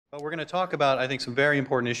Well, we're going to talk about, I think, some very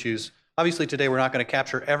important issues. Obviously, today we're not going to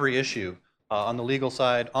capture every issue on the legal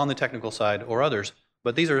side, on the technical side, or others,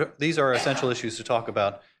 but these are essential issues to talk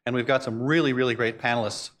about, and we've got some really, really great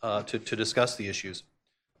panelists to discuss the issues.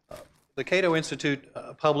 The Cato Institute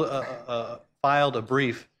filed a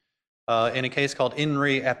brief in a case called In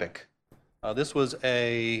Re Epic. This was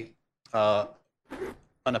an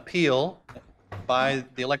appeal by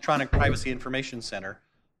the Electronic Privacy Information Center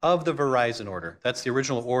of the Verizon order. That's the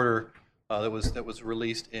original order that was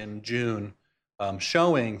released in June,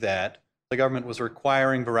 showing that the government was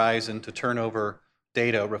requiring Verizon to turn over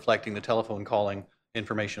data reflecting the telephone calling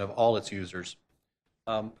information of all its users.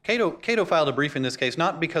 Cato filed a brief in this case,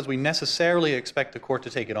 not because we necessarily expect the court to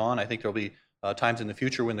take it on. I think there'll be times in the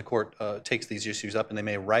future when the court takes these issues up and they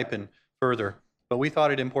may ripen further. But we thought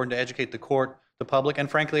it important to educate the court, the public, and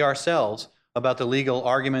frankly ourselves about the legal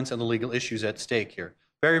arguments and the legal issues at stake here.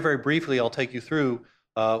 Very, very briefly, I'll take you through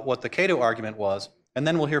what the Cato argument was, and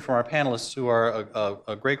then we'll hear from our panelists, who are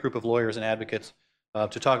a great group of lawyers and advocates,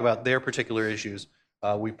 to talk about their particular issues.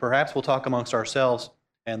 We perhaps will talk amongst ourselves,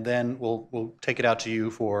 and then we'll take it out to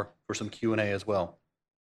you for some Q&A as well.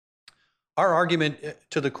 Our argument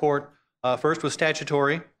to the court first was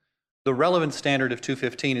statutory. The relevance standard of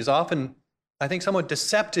 215 is often, I think, somewhat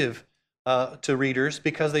deceptive to readers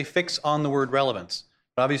because they fix on the word relevance.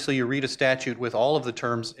 But obviously, you read a statute with all of the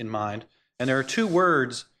terms in mind, and there are two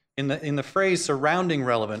words in the phrase surrounding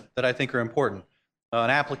relevant that I think are important. An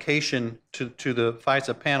application to the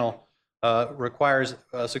FISA panel requires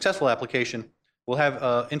a successful application will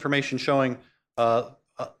have information showing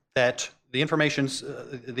that the information's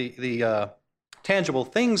the tangible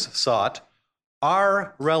things sought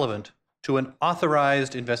are relevant to an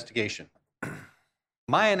authorized investigation.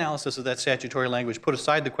 My analysis of that statutory language put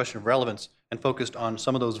aside the question of relevance and focused on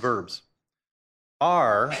some of those verbs.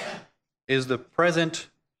 Are is the present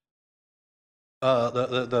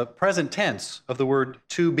the present tense of the word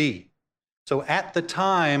to be. So at the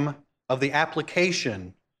time of the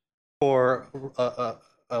application for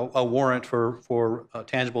a warrant for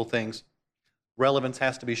tangible things, relevance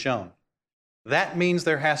has to be shown. That means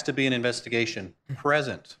there has to be an investigation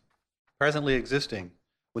presently existing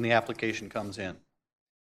when the application comes in.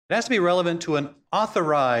 It has to be relevant to an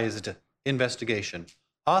authorized investigation.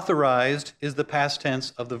 Authorized is the past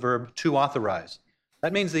tense of the verb to authorize.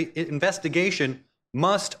 That means the investigation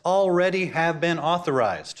must already have been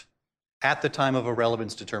authorized at the time of a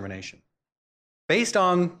relevance determination. Based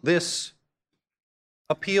on this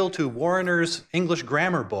appeal to Warrener's English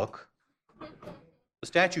grammar book, the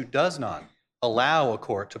statute does not allow a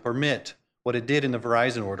court to permit what it did in the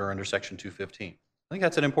Verizon order under Section 215. I think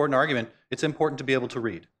that's an important argument. It's important to be able to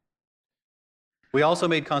read. We also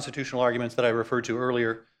made constitutional arguments that I referred to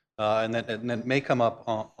earlier and that may come up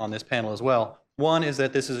on this panel as well. One is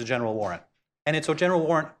that this is a general warrant, and it's a general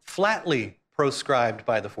warrant flatly proscribed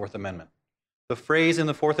by the Fourth Amendment. The phrase in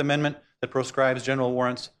the Fourth Amendment that proscribes general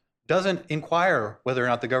warrants doesn't inquire whether or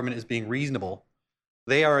not the government is being reasonable.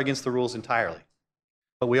 They are against the rules entirely.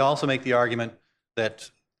 But we also make the argument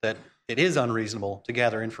that it is unreasonable to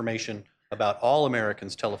gather information about all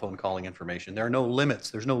Americans' telephone calling information. There are no limits.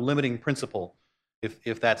 There's no limiting principle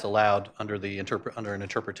if that's allowed under an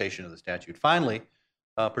interpretation of the statute. Finally,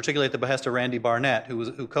 particularly at the behest of Randy Barnett,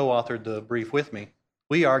 who co-authored the brief with me,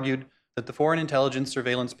 we argued that the Foreign Intelligence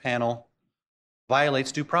Surveillance Panel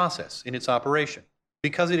violates due process in its operation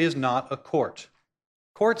because it is not a court.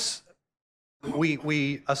 Courts,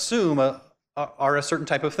 we assume, are a certain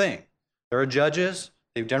type of thing. There are judges.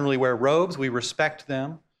 They generally wear robes. We respect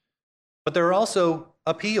them. But there are also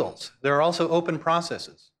appeals. There are also open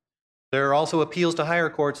processes. There are also appeals to higher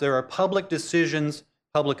courts. There are public decisions,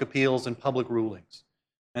 public appeals, and public rulings.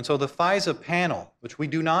 And so the FISA panel, which we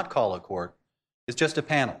do not call a court, is just a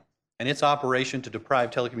panel. And its operation to deprive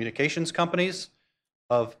telecommunications companies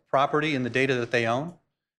of property in the data that they own,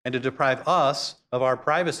 and to deprive us of our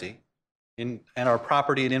privacy and our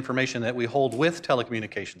property and information that we hold with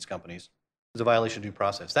telecommunications companies is a violation of due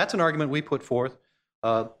process. That's an argument we put forth.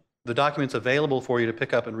 The document's available for you to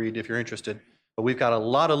pick up and read if you're interested. But we've got a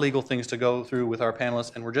lot of legal things to go through with our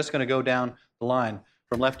panelists, and we're just going to go down the line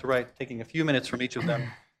from left to right, taking a few minutes from each of them.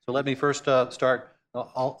 So let me first start.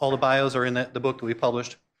 All the bios are in the book that we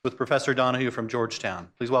published with Professor Donahue from Georgetown.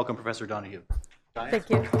 Please welcome Professor Donahue. Diane? Thank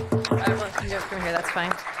you. You go from here, that's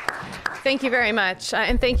fine. Thank you very much,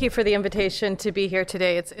 and thank you for the invitation to be here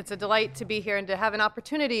today. It's a delight to be here and to have an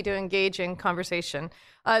opportunity to engage in conversation.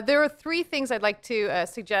 There are three things I'd like to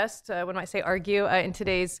suggest, when I say argue, in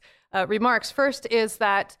today's remarks. First is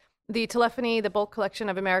that the telephony, the bulk collection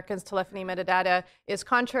of Americans' telephony metadata, is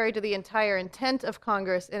contrary to the entire intent of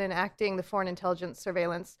Congress in enacting the Foreign Intelligence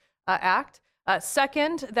Surveillance Act.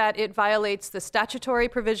 Second, that it violates the statutory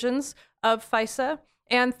provisions of FISA.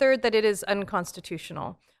 And third, that it is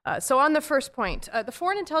unconstitutional. So on the first point, the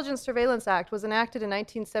Foreign Intelligence Surveillance Act was enacted in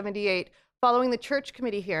 1978 following the Church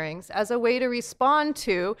Committee hearings as a way to respond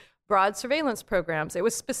to broad surveillance programs. It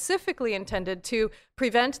was specifically intended to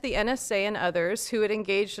prevent the NSA and others who had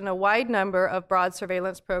engaged in a wide number of broad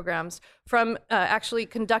surveillance programs from actually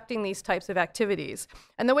conducting these types of activities.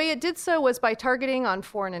 And the way it did so was by targeting on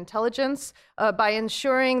foreign intelligence, by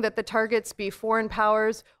ensuring that the targets be foreign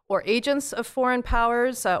powers or agents of foreign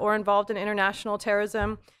powers or involved in international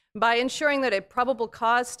terrorism, by ensuring that a probable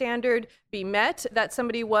cause standard be met, that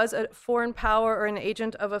somebody was a foreign power or an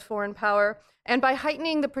agent of a foreign power, and by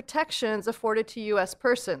heightening the protections afforded to U.S.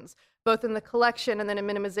 persons, both in the collection and then in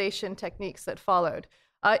minimization techniques that followed.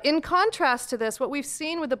 In contrast to this, what we've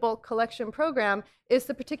seen with the bulk collection program is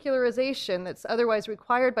the particularization that's otherwise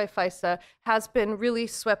required by FISA has been really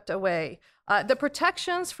swept away. The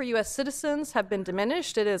protections for U.S. citizens have been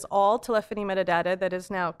diminished. It is all telephony metadata that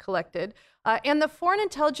is now collected. And the Foreign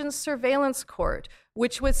Intelligence Surveillance Court,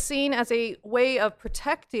 which was seen as a way of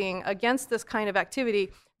protecting against this kind of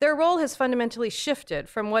activity, their role has fundamentally shifted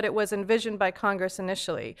from what it was envisioned by Congress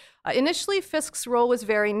initially. Initially, FISC's role was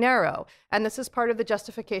very narrow, and this is part of the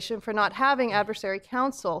justification for not having adversary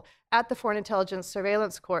counsel at the Foreign Intelligence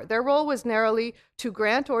Surveillance Court. Their role was narrowly to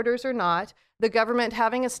grant orders or not, the government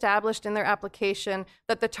having established in their application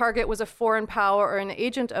that the target was a foreign power or an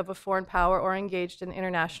agent of a foreign power or engaged in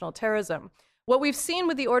international terrorism. What we've seen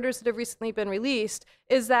with the orders that have recently been released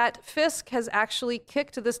is that FISC has actually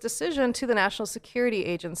kicked this decision to the National Security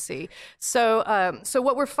Agency. So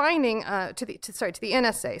what we're finding to the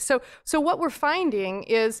NSA. So what we're finding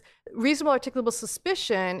is reasonable articulable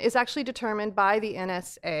suspicion is actually determined by the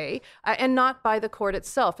NSA and not by the court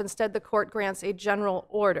itself. Instead, the court grants a general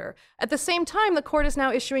order. At the same time, the court is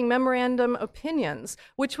now issuing memorandum opinions,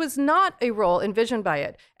 which was not a role envisioned by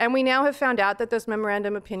it. And we now have found out that those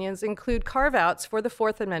memorandum opinions include carve-outs for the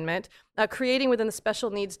Fourth Amendment, creating within the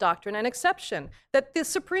special needs doctrine an exception that the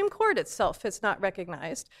Supreme Court itself has not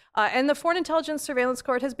recognized. And the Foreign Intelligence Surveillance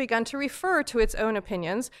Court has begun to refer to its own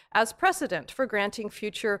opinions as precedent for granting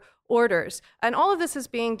future orders. And all of this is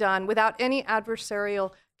being done without any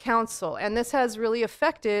adversarial counsel. And this has really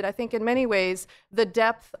affected, I think in many ways, the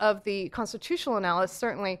depth of the constitutional analysis,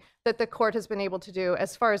 certainly, that the court has been able to do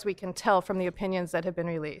as far as we can tell from the opinions that have been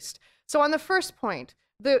released. So on the first point,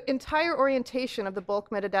 the entire orientation of the bulk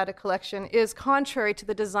metadata collection is contrary to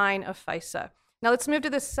the design of FISA. Now let's move to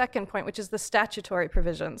the second point, which is the statutory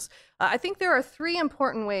provisions. I think there are three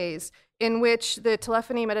important ways in which the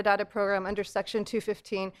telephony metadata program under Section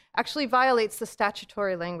 215 actually violates the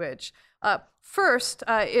statutory language. First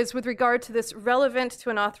is with regard to this relevant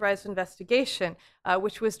to an authorized investigation,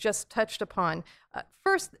 which was just touched upon.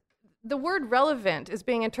 First, the word relevant is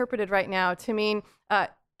being interpreted right now to mean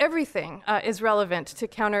everything is relevant to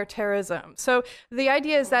counterterrorism. So the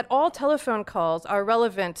idea is that all telephone calls are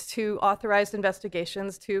relevant to authorized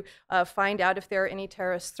investigations to find out if there are any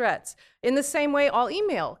terrorist threats. In the same way, all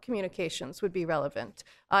email communications would be relevant.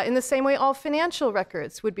 In the same way, all financial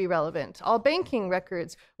records would be relevant. All banking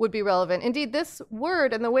records would be relevant. Indeed, this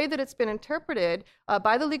word and the way that it's been interpreted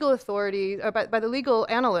by the legal authorities, or by the legal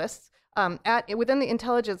analysts, within the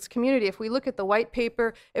intelligence community, if we look at the white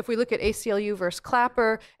paper, if we look at ACLU versus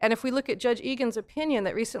Clapper, and if we look at Judge Egan's opinion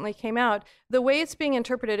that recently came out, the way it's being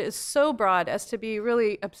interpreted is so broad as to be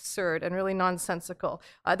really absurd and really nonsensical.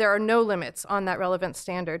 There are no limits on that relevant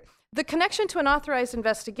standard. The connection to an authorized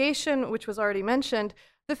investigation, which was already mentioned,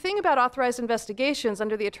 the thing about authorized investigations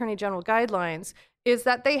under the Attorney General guidelines is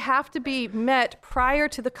that they have to be met prior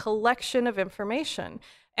to the collection of information.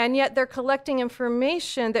 And yet they're collecting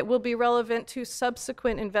information that will be relevant to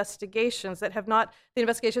subsequent investigations that the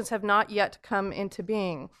investigations have not yet come into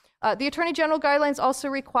being. The Attorney General guidelines also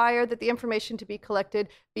require that the information to be collected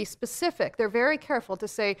be specific. They're very careful to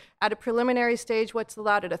say at a preliminary stage what's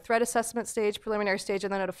allowed, at a threat assessment stage, preliminary stage,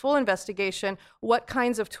 and then at a full investigation, what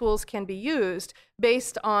kinds of tools can be used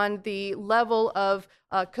based on the level of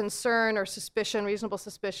concern or suspicion, reasonable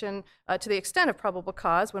suspicion, to the extent of probable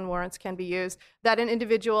cause when warrants can be used, that an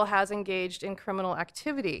individual has engaged in criminal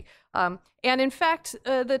activity. And in fact,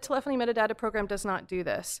 the telephony metadata program does not do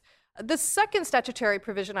this. The second statutory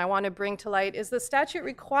provision I want to bring to light is the statute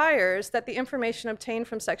requires that the information obtained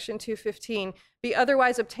from Section 215 be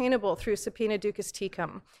otherwise obtainable through subpoena ducis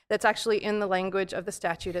tecum. That's actually in the language of the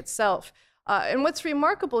statute itself. And what's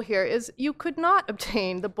remarkable here is you could not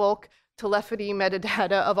obtain the bulk telephony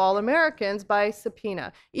metadata of all Americans by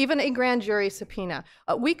subpoena, even a grand jury subpoena.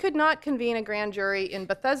 We could not convene a grand jury in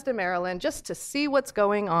Bethesda, Maryland, just to see what's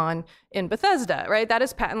going on in Bethesda, right? That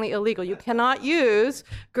is patently illegal. You cannot use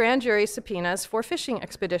grand jury subpoenas for fishing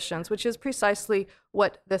expeditions, which is precisely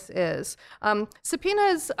what this is.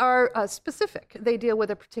 Subpoenas are specific. They deal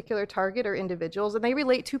with a particular target or individuals, and they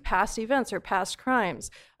relate to past events or past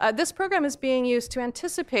crimes. This program is being used to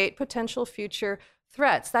anticipate potential future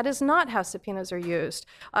threats. That is not how subpoenas are used.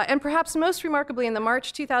 And perhaps most remarkably, in the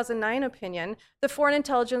March 2009 opinion, the Foreign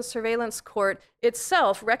Intelligence Surveillance Court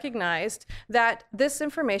itself recognized that this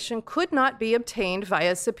information could not be obtained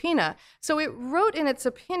via subpoena. So it wrote in its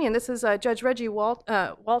opinion, this is Judge Reggie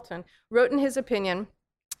Walton, wrote in his opinion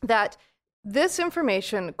that this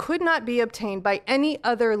information could not be obtained by any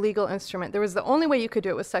other legal instrument. There was the only way you could do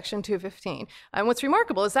it was Section 215. And what's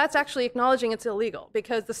remarkable is that's actually acknowledging it's illegal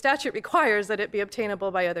because the statute requires that it be obtainable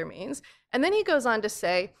by other means. And then he goes on to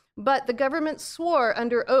say, but the government swore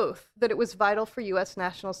under oath that it was vital for U.S.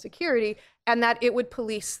 national security and that it would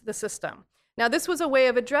police the system. Now, this was a way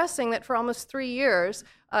of addressing that for almost 3 years,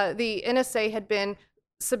 the NSA had been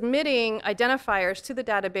submitting identifiers to the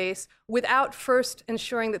database without first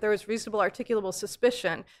ensuring that there was reasonable articulable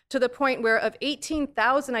suspicion, to the point where of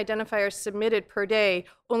 18,000 identifiers submitted per day,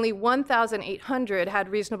 only 1,800 had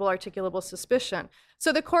reasonable articulable suspicion.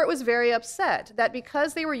 So the court was very upset that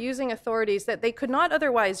because they were using authorities that they could not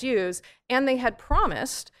otherwise use, and they had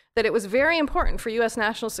promised that it was very important for U.S.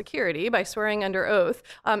 national security by swearing under oath,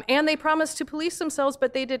 and they promised to police themselves,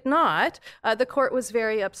 but they did not, the court was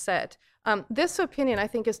very upset. This opinion, I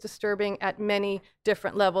think, is disturbing at many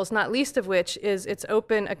different levels, not least of which is its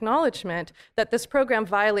open acknowledgement that this program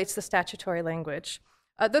violates the statutory language.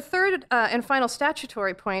 The third and final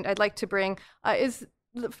statutory point I'd like to bring is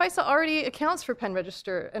FISA already accounts for pen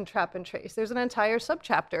register and trap and trace. There's an entire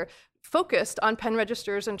subchapter focused on pen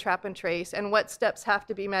registers and trap and trace and what steps have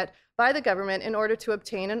to be met by the government in order to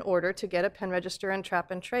obtain an order to get a pen register and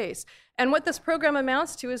trap and trace. And what this program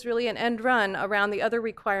amounts to is really an end run around the other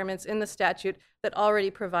requirements in the statute that already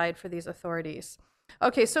provide for these authorities.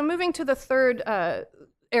 Okay, so moving to the third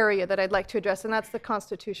area that I'd like to address, and that's the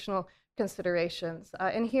constitutional considerations.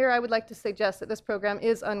 And here I would like to suggest that this program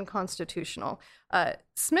is unconstitutional.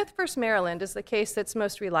 Smith v. Maryland is the case that's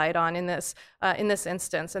most relied on in this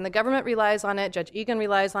instance, and the government relies on it. Judge Egan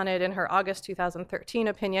relies on it in her August 2013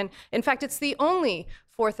 opinion. In fact, it's the only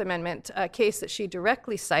Fourth Amendment case that she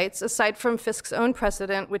directly cites, aside from Fisk's own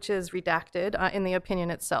precedent, which is redacted in the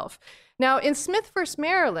opinion itself. Now, in Smith v.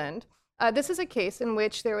 Maryland, this is a case in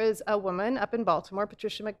which there was a woman up in Baltimore,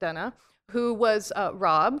 Patricia McDonough, who was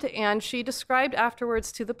robbed, and she described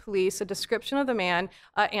afterwards to the police a description of the man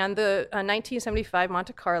and the 1975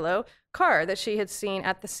 Monte Carlo car that she had seen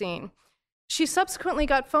at the scene. She subsequently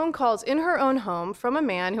got phone calls in her own home from a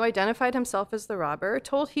man who identified himself as the robber.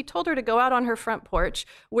 He told her to go out on her front porch,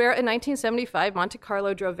 where a 1975 Monte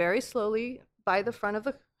Carlo drove very slowly by the front of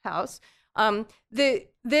the house.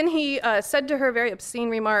 Then he said to her very obscene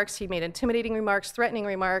remarks. He made intimidating remarks, threatening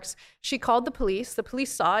remarks. She called the police. The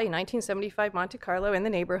police saw a 1975 Monte Carlo in the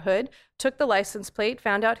neighborhood, took the license plate,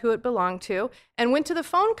 found out who it belonged to, and went to the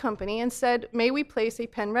phone company and said, may we place a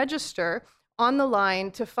pen register on the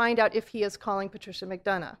line to find out if he is calling Patricia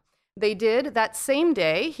McDonough. They did. That same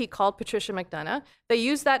day, he called Patricia McDonough. They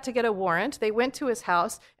used that to get a warrant. They went to his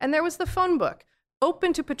house, and there was the phone book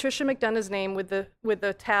open to Patricia McDonough's name with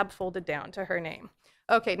the tab folded down to her name.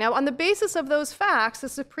 Okay, now on the basis of those facts, the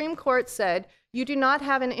Supreme Court said you do not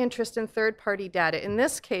have an interest in third-party data. In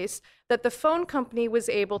this case, that the phone company was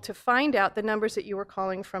able to find out the numbers that you were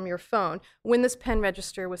calling from your phone when this pen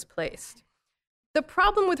register was placed. The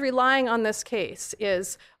problem with relying on this case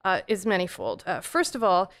is manifold. First of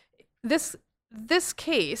all, this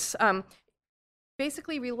case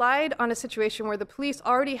basically relied on a situation where the police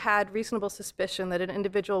already had reasonable suspicion that an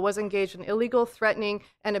individual was engaged in illegal, threatening,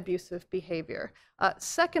 and abusive behavior.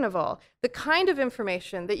 Second of all, the kind of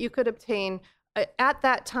information that you could obtain at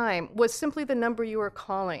that time was simply the number you were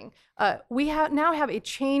calling. We now have a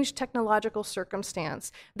changed technological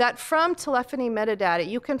circumstance that from telephony metadata,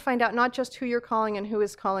 you can find out not just who you're calling and who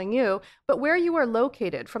is calling you, but where you are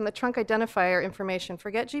located from the trunk identifier information.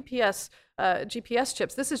 Forget GPS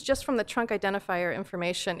chips. This is just from the trunk identifier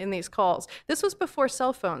information in these calls. This was before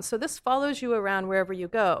cell phones, so this follows you around wherever you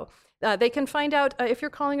go. They can find out if you're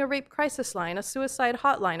calling a rape crisis line, a suicide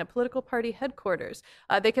hotline, a political party headquarters.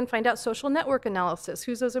 They can find out social network analysis,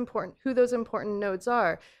 who those important nodes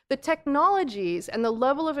are. The technologies and the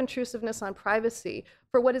level of intrusiveness on privacy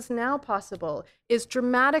for what is now possible is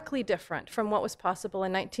dramatically different from what was possible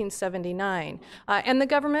in 1979. And the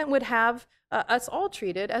government would have us all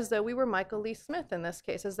treated as though we were Michael Lee Smith in this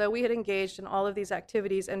case, as though we had engaged in all of these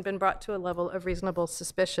activities and been brought to a level of reasonable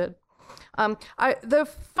suspicion. The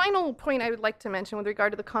final point I would like to mention with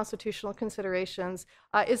regard to the constitutional considerations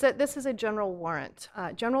is that this is a general warrant.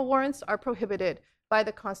 General warrants are prohibited by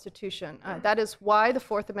the Constitution. That is why the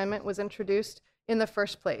Fourth Amendment was introduced in the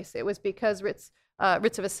first place. It was because writs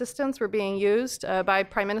of assistance were being used by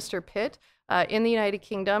Prime Minister Pitt in the United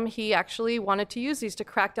Kingdom. He actually wanted to use these to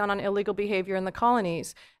crack down on illegal behavior in the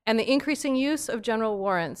colonies. And the increasing use of general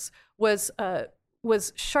warrants was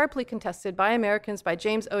sharply contested by Americans, by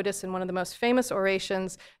James Otis in one of the most famous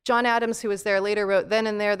orations. John Adams, who was there, later wrote, "Then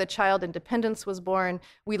and there the child independence was born."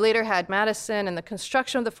 We later had Madison and the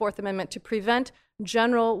construction of the Fourth Amendment to prevent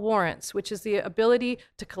general warrants, which is the ability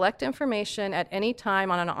to collect information at any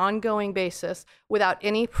time on an ongoing basis without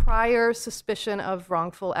any prior suspicion of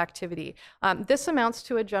wrongful activity. This amounts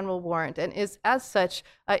to a general warrant and is, as such,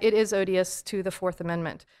 it is odious to the Fourth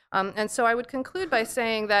Amendment. And so I would conclude by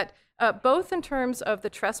saying that both in terms of the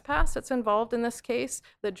trespass that's involved in this case,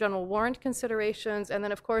 the general warrant considerations, and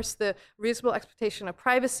then, of course, the reasonable expectation of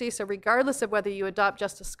privacy. So regardless of whether you adopt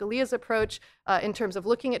Justice Scalia's approach in terms of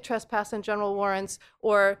looking at trespass and general warrants,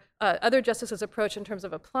 or other justices' approach in terms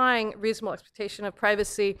of applying reasonable expectation of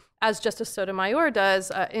privacy, as Justice Sotomayor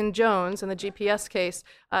does in Jones in the GPS case,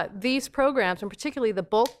 these programs, and particularly the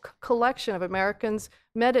bulk collection of Americans'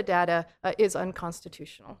 metadata, is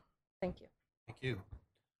unconstitutional. Thank you. Thank you.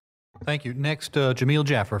 Thank you. Next, Jamil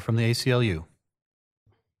Jaffer from the ACLU.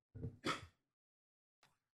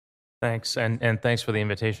 Thanks, and thanks for the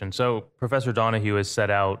invitation. So Professor Donohue has set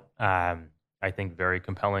out, I think very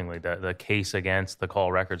compellingly, the case against the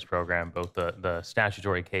call records program, both the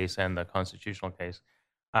statutory case and the constitutional case.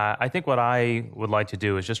 I think what I would like to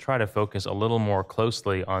do is just try to focus a little more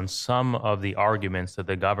closely on some of the arguments that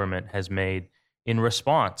the government has made in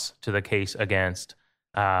response to the case against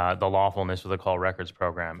the lawfulness of the call records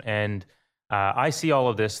program. And I see all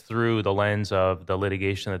of this through the lens of the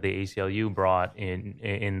litigation that the ACLU brought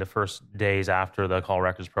in the first days after the call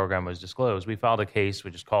records program was disclosed. We filed a case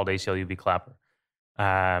which is called ACLU v. Clapper.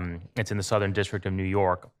 It's in the Southern District of New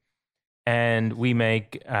York. And we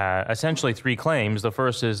make essentially three claims. The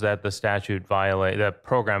first is that the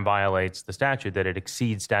program violates the statute, that it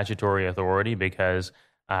exceeds statutory authority because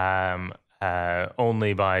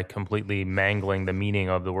only by completely mangling the meaning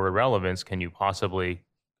of the word relevance can you possibly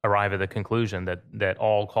arrive at the conclusion that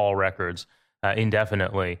all call records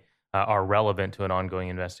indefinitely are relevant to an ongoing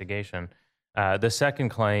investigation. The second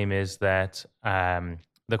claim is that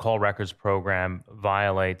the call records program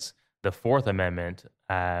violates the Fourth Amendment,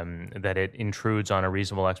 that it intrudes on a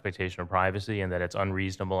reasonable expectation of privacy and that it's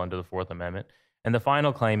unreasonable under the Fourth Amendment. And the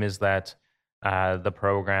final claim is that the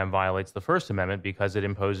program violates the First Amendment because it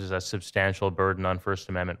imposes a substantial burden on First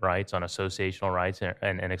Amendment rights, on associational rights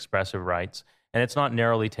and expressive rights, and it's not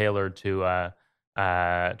narrowly tailored to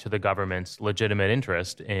the government's legitimate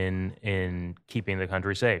interest in keeping the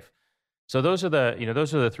country safe. So those are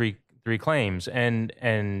the three claims, and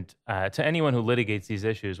to anyone who litigates these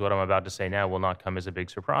issues, what I'm about to say now will not come as a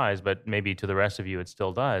big surprise, but maybe to the rest of you it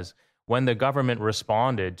still does. When the government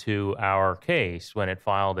responded to our case, when it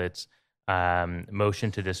filed its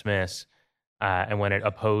motion to dismiss, and when it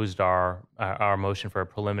opposed our motion for a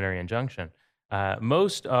preliminary injunction,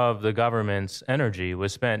 most of the government's energy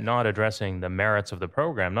was spent not addressing the merits of the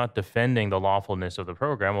program, not defending the lawfulness of the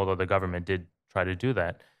program, although the government did try to do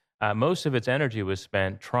that. Most of its energy was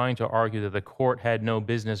spent trying to argue that the court had no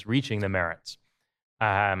business reaching the merits,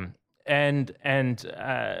 it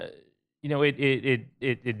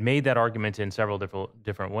made that argument in several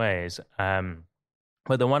different ways.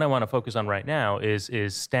 But the one I want to focus on right now is the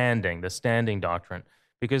standing doctrine,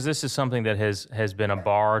 because this is something that has been a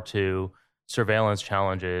bar to surveillance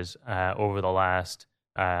challenges over the last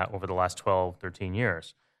 12, 13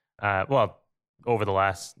 years. Over the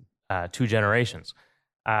last 2 generations,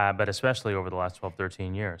 but especially over the last 12,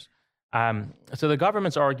 13 years. So the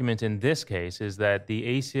government's argument in this case is that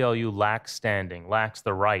the ACLU lacks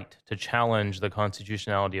the right to challenge the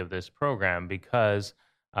constitutionality of this program because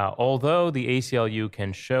although the ACLU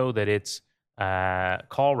can show that its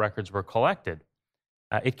call records were collected,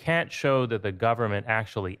 it can't show that the government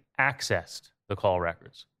actually accessed the call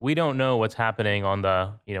records. We don't know what's happening on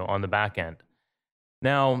the back end.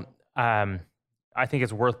 Now, I think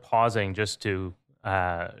it's worth pausing just to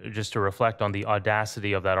just to reflect on the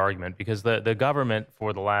audacity of that argument, because the government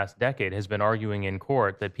for the last decade has been arguing in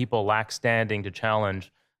court that people lack standing to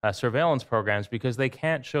challenge surveillance programs because they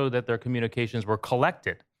can't show that their communications were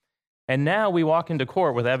collected. And now we walk into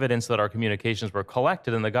court with evidence that our communications were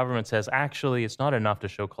collected, and the government says, actually, it's not enough to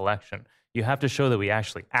show collection. You have to show that we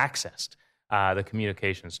actually accessed the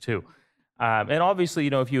communications too. And obviously,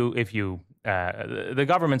 if you the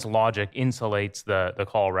government's logic insulates the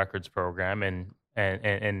call records program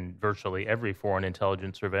and virtually every foreign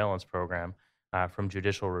intelligence surveillance program from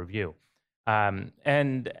judicial review.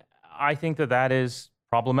 And I think that is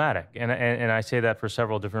problematic. And I say that for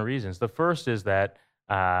several different reasons. The first is that,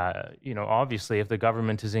 obviously, if the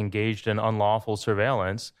government is engaged in unlawful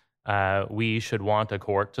surveillance, we should want a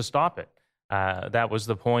court to stop it. That was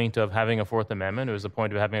the point of having a Fourth Amendment. It was the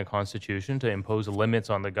point of having a constitution to impose limits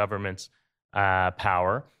on the government's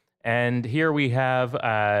power. And here we have,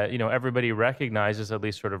 everybody recognizes, at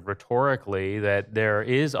least sort of rhetorically, that there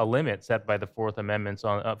is a limit set by the Fourth Amendment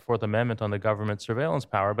on the government's surveillance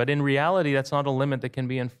power. But in reality, that's not a limit that can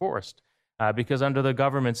be enforced, because under the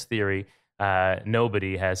government's theory,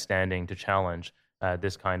 nobody has standing to challenge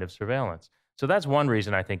this kind of surveillance. So that's one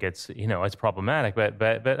reason I think it's problematic.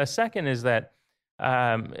 But a second is that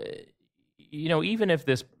even if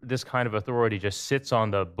this kind of authority just sits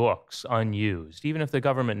on the books unused, even if the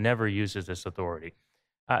government never uses this authority,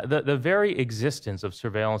 the very existence of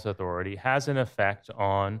surveillance authority has an effect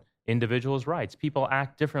on individuals' rights. People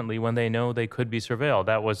act differently when they know they could be surveilled.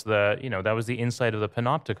 That was the insight of the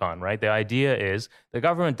panopticon, right? The idea is the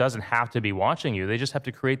government doesn't have to be watching you; they just have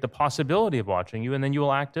to create the possibility of watching you, and then you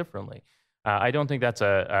will act differently. I don't think that's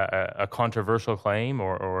a controversial claim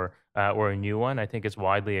or a new one. I think it's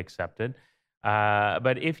widely accepted.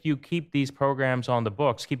 But if you keep these programs on the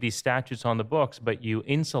books, keep these statutes on the books, but you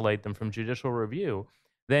insulate them from judicial review,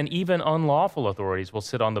 then even unlawful authorities will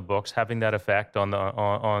sit on the books, having that effect on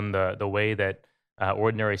the way that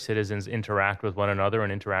ordinary citizens interact with one another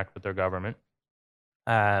and interact with their government.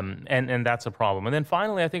 And that's a problem. And then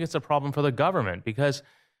finally, I think it's a problem for the government, because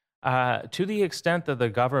to the extent that the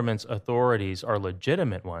government's authorities are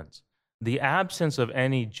legitimate ones, the absence of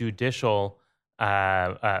any judicial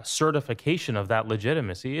certification of that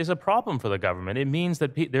legitimacy is a problem for the government. It means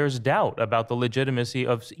that there's doubt about the legitimacy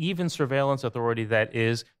of even surveillance authority that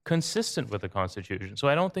is consistent with the Constitution. So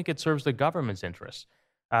I don't think it serves the government's interests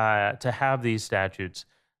to have these statutes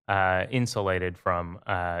insulated from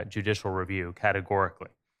judicial review categorically.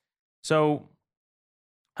 So,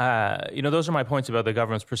 those are my points about the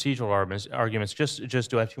government's procedural arguments. Just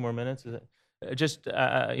do I have 2 more minutes? Is it? Just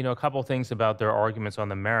a couple of things about their arguments on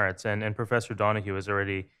the merits, and Professor Donoghue has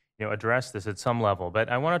already addressed this at some level. But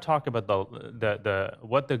I want to talk about the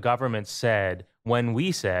what the government said when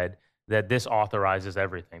we said that this authorizes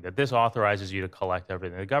everything, that this authorizes you to collect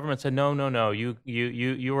everything. The government said, no,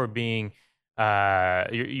 you are being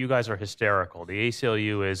you guys are hysterical. The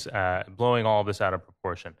ACLU is blowing all of this out of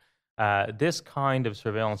proportion. This kind of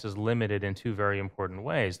surveillance is limited in 2 very important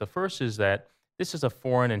ways. The first is that this is a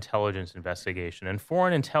foreign intelligence investigation, and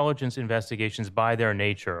foreign intelligence investigations by their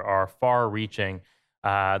nature are far-reaching.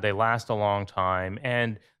 They last a long time,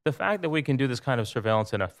 and the fact that we can do this kind of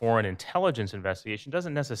surveillance in a foreign intelligence investigation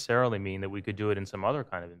doesn't necessarily mean that we could do it in some other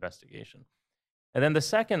kind of investigation. And then the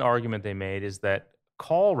second argument they made is that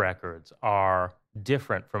call records are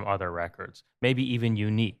different from other records, maybe even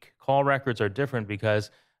unique. Call records are different because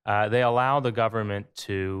they allow the government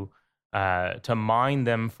to mine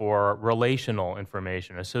them for relational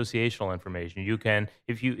information, associational information. You can,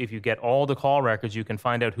 if you get all the call records, you can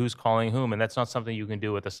find out who's calling whom, and that's not something you can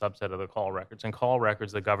do with a subset of the call records. And call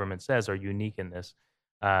records, the government says, are unique in this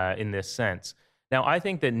sense. Now, I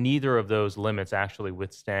think that neither of those limits actually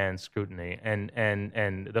withstand scrutiny. And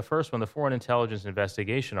the first one, the foreign intelligence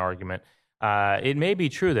investigation argument, it may be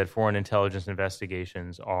true that foreign intelligence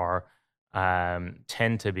investigations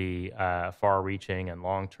tend to be far-reaching and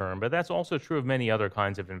long-term, but that's also true of many other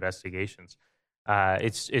kinds of investigations.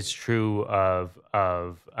 It's true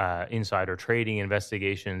of insider trading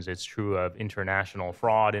investigations. It's true of international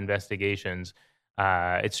fraud investigations.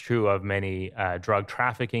 It's true of many drug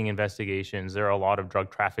trafficking investigations. There are a lot of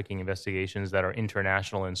drug trafficking investigations that are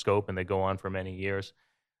international in scope, and they go on for many years.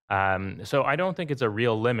 So I don't think it's a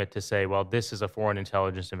real limit to say, well, this is a foreign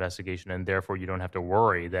intelligence investigation, and therefore you don't have to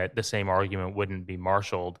worry that the same argument wouldn't be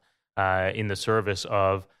marshaled in the service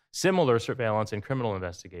of similar surveillance and criminal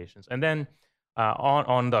investigations. And then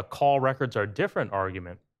on the call records are different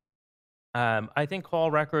argument, I think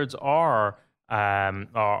call records are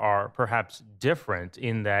perhaps different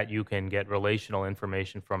in that you can get relational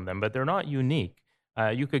information from them, but they're not unique.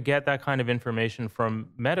 You could get that kind of information from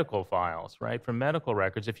medical files, right? From medical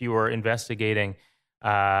records. If you were investigating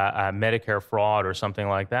Medicare fraud or something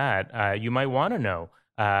like that, you might want to know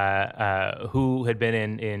who had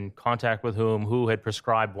been in contact with whom, who had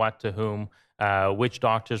prescribed what to whom, which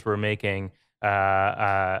doctors were making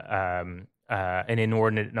an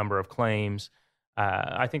inordinate number of claims.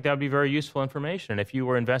 I think that would be very useful information. If you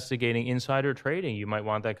were investigating insider trading, you might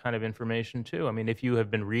want that kind of information too. I mean, if you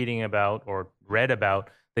have been reading about or read about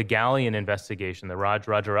the Galleon investigation, the Raj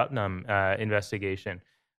Rajaratnam investigation,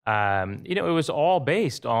 it was all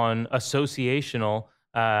based on associational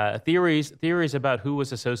theories about who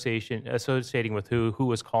was associating with who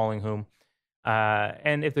was calling whom.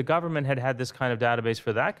 And if the government had had this kind of database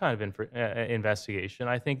for that kind of investigation,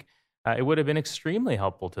 I think it would have been extremely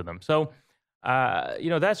helpful to them. So,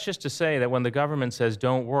 that's just to say that when the government says,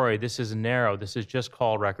 don't worry, this is narrow, this is just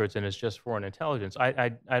call records and it's just foreign intelligence,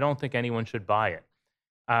 I don't think anyone should buy it.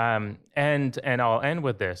 And I'll end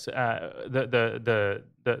with this. The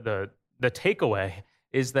takeaway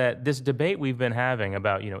is that this debate we've been having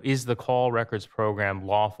about, is the call records program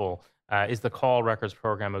lawful? Is the call records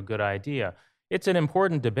program a good idea? It's an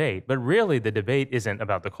important debate, but really the debate isn't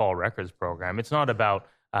about the call records program. It's not about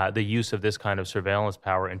the use of this kind of surveillance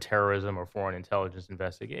power in terrorism or foreign intelligence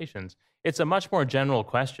investigations. It's a much more general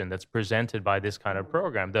question that's presented by this kind of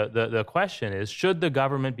program. The question is, should the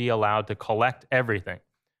government be allowed to collect everything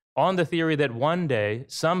on the theory that one day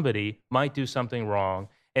somebody might do something wrong,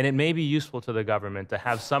 and it may be useful to the government to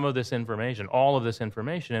have some of this information, all of this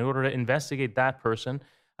information, in order to investigate that person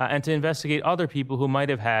and to investigate other people who might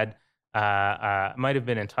have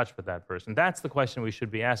been in touch with that person. That's the question we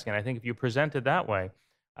should be asking. I think if you present it that way,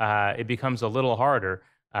 it becomes a little harder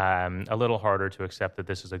to accept that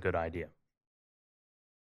this is a good idea.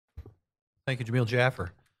 Thank you, Jamil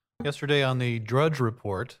Jaffer. Yesterday on the Drudge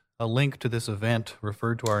Report, a link to this event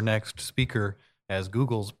referred to our next speaker as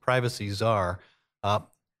Google's privacy czar.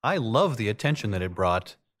 I love the attention that it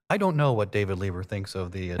brought. I don't know what David Lieber thinks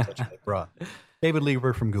of the attention it brought. David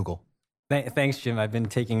Lieber from Google. Thanks, Jim. I've been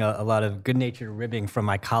taking a lot of good-natured ribbing from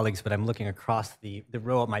my colleagues, but I'm looking across the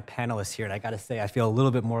row of my panelists here, and I got to say, I feel a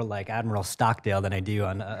little bit more like Admiral Stockdale than I do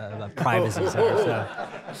on privacy.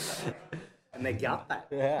 And they got that.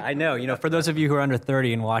 Yeah, I know. For those of you who are under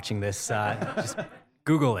 30 and watching this, just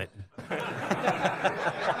Google it.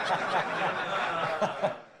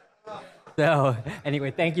 So,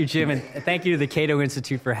 anyway, thank you, Jim, and thank you to the Cato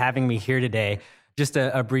Institute for having me here today. Just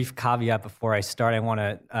a brief caveat before I start. I want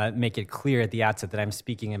to make it clear at the outset that I'm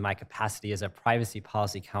speaking in my capacity as a privacy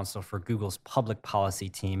policy counsel for Google's public policy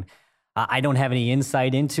team. I don't have any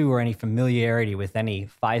insight into or any familiarity with any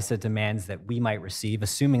FISA demands that we might receive,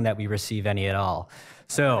 assuming that we receive any at all.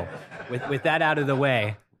 So, with that out of the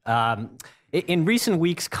way, in recent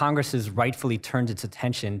weeks, Congress has rightfully turned its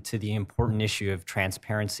attention to the important issue of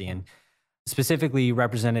transparency, and specifically,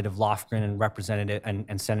 Representative Lofgren and Representative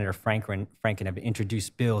and Senator Franken have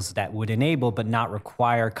introduced bills that would enable but not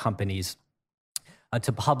require companies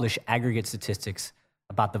to publish aggregate statistics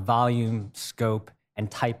about the volume, scope, and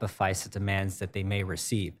type of FISA demands that they may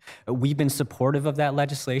receive. We've been supportive of that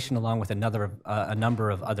legislation, along with a number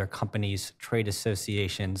of other companies, trade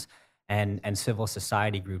associations, and civil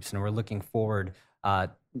society groups, and we're looking forward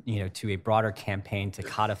to a broader campaign to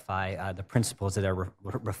codify the principles that are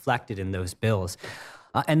reflected in those bills.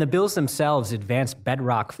 And the bills themselves advance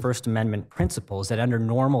bedrock First Amendment principles that under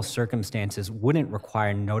normal circumstances wouldn't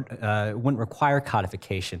require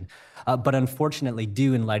codification, but unfortunately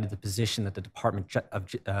do in light of the position that the Department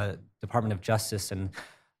of Justice and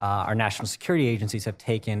our national security agencies have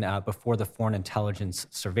taken before the Foreign Intelligence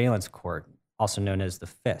Surveillance Court, also known as the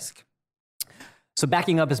FISC. So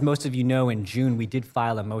backing up, as most of you know, in June, we did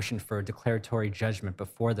file a motion for a declaratory judgment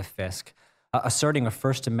before the FISC, asserting a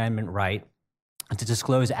First Amendment right to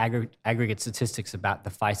disclose aggregate statistics about the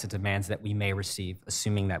FISA demands that we may receive,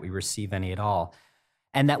 assuming that we receive any at all,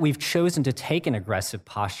 and that we've chosen to take an aggressive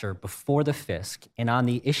posture before the FISC and on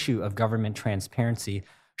the issue of government transparency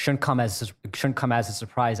shouldn't come as a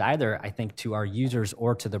surprise either, I think, to our users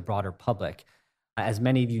or to the broader public. As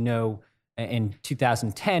many of you know, in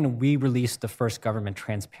 2010, we released our first government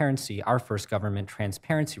transparency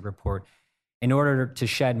report in order to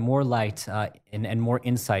shed more light and more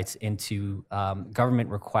insights into government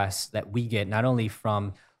requests that we get not only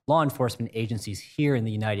from law enforcement agencies here in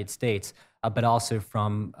the United States, but also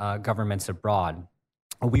from governments abroad.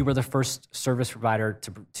 We were the first service provider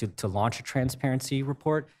to launch a transparency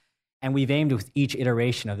report, and we've aimed with each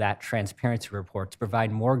iteration of that transparency report to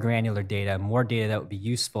provide more granular data, more data that would be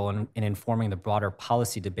useful in informing the broader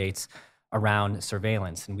policy debates around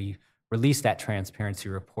surveillance. And we release that transparency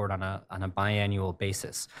report on a biannual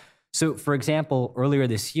basis. So, for example, earlier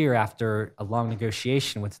this year, after a long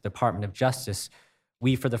negotiation with the Department of Justice,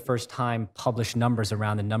 we, for the first time, published numbers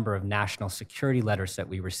around the number of national security letters that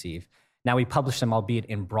we receive. Now, we publish them, albeit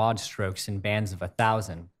in broad strokes, in bands of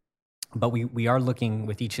 1,000. But we are looking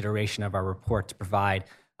with each iteration of our report to provide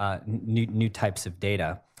new types of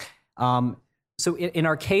data. So in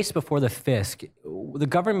our case before the FISC, the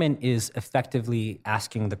government is effectively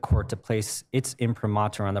asking the court to place its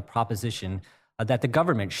imprimatur on the proposition that the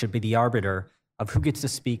government should be the arbiter of who gets to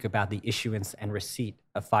speak about the issuance and receipt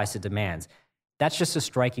of FISA demands. That's just a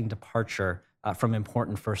striking departure from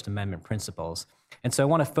important First Amendment principles. And so I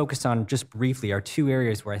want to focus on, just briefly, are two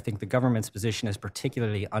areas where I think the government's position is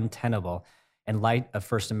particularly untenable in light of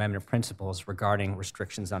First Amendment principles regarding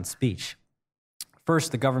restrictions on speech.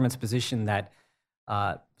 First, the government's position that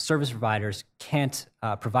service providers can't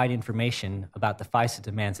provide information about the FISA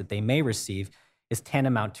demands that they may receive is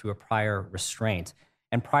tantamount to a prior restraint.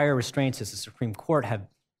 And prior restraints, as the Supreme Court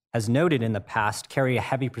has noted in the past, carry a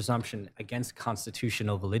heavy presumption against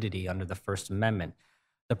constitutional validity under the First Amendment.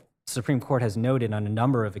 The Supreme Court has noted on a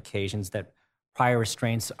number of occasions that prior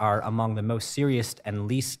restraints are among the most serious and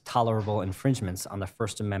least tolerable infringements on the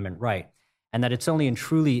First Amendment right, and that it's only in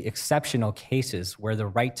truly exceptional cases where the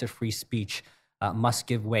right to free speech must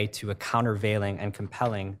give way to a countervailing and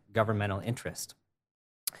compelling governmental interest.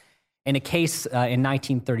 In a case in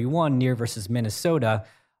 1931, Neer versus Minnesota,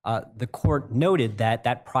 the court noted that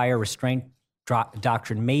that prior restraint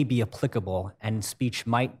doctrine may be applicable and speech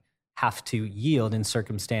might have to yield in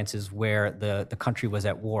circumstances where the country was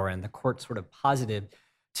at war. And the court sort of posited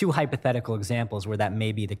two hypothetical examples where that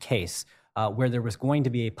may be the case, where there was going to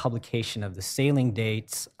be a publication of the sailing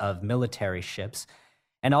dates of military ships,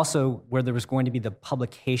 and also where there was going to be the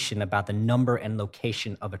publication about the number and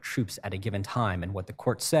location of troops at a given time. And what the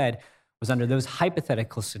court said was under those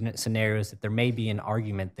hypothetical scenarios that there may be an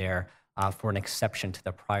argument there for an exception to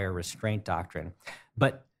the prior restraint doctrine.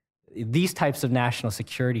 But these types of national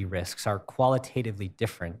security risks are qualitatively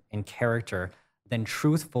different in character than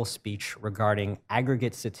truthful speech regarding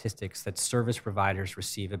aggregate statistics that service providers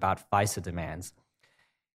receive about FISA demands.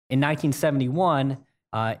 In 1971,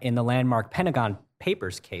 in the landmark Pentagon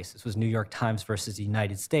Papers case, this was New York Times versus the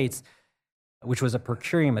United States, which was a per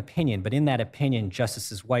curiam opinion, but in that opinion,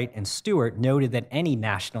 Justices White and Stewart noted that any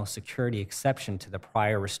national security exception to the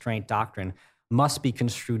prior restraint doctrine must be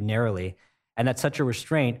construed narrowly, and that such a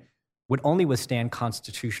restraint would only withstand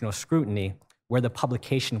constitutional scrutiny where the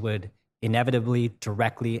publication would inevitably,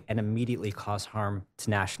 directly, and immediately cause harm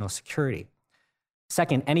to national security.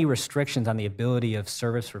 Second, any restrictions on the ability of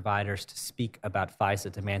service providers to speak about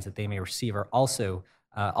FISA demands that they may receive are also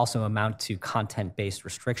amount to content-based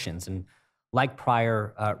restrictions. And like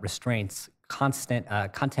prior restraints,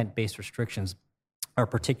 content-based restrictions are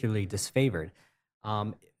particularly disfavored.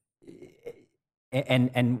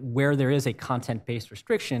 And where there is a content-based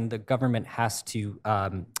restriction, the government has to,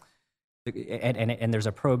 and there's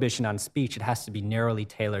a prohibition on speech, it has to be narrowly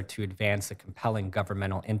tailored to advance a compelling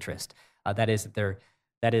governmental interest. That is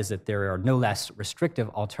that there are no less restrictive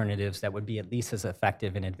alternatives that would be at least as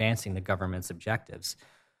effective in advancing the government's objectives.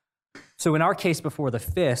 So in our case before the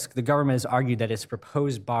FISC, the government has argued that its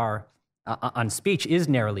proposed bar on speech is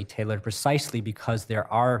narrowly tailored precisely because there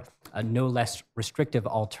are no less restrictive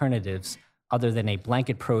alternatives other than a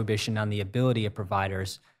blanket prohibition on the ability of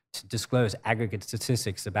providers to disclose aggregate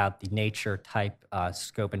statistics about the nature, type,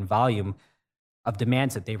 scope, and volume of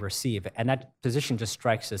demands that they receive. And that position just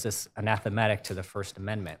strikes as anathematic to the First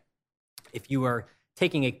Amendment. If you are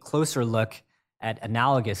taking a closer look at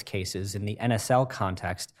analogous cases in the NSL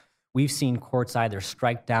context, we've seen courts either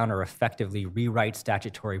strike down or effectively rewrite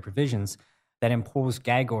statutory provisions that impose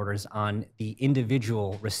gag orders on the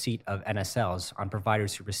individual receipt of NSLs, on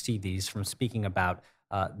providers who receive these from speaking about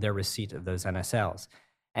their receipt of those NSLs.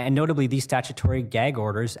 And notably, these statutory gag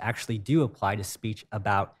orders actually do apply to speech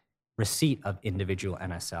about receipt of individual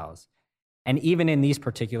NSLs. And even in these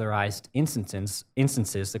particularized instances,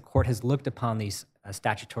 the court has looked upon these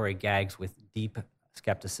statutory gags with deep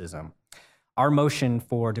skepticism. Our motion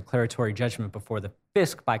for declaratory judgment before the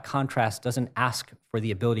FISC, by contrast, doesn't ask for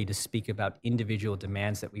the ability to speak about individual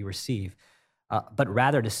demands that we receive, but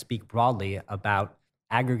rather to speak broadly about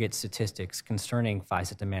aggregate statistics concerning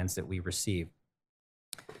FISA demands that we receive.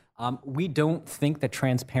 We don't think that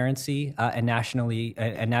transparency and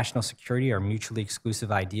national security are mutually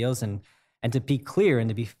exclusive ideals. And to be clear and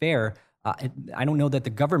to be fair, I don't know that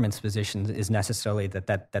the government's position is necessarily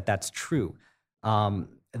that's true.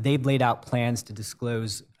 They've laid out plans to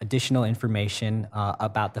disclose additional information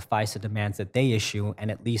about the FISA demands that they issue,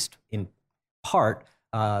 and at least in part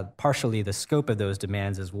partially the scope of those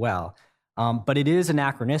demands as well. But it is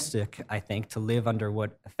anachronistic, I think, to live under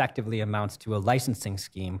what effectively amounts to a licensing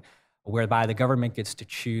scheme whereby the government gets to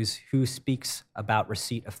choose who speaks about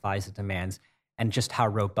receipt of FISA demands and just how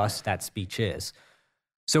robust that speech is.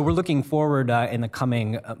 So we're looking forward in the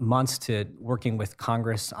coming months to working with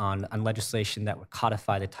Congress on legislation that would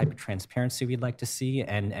codify the type of transparency we'd like to see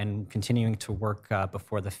and continuing to work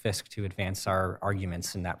before the FISC to advance our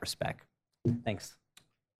arguments in that respect. Thanks.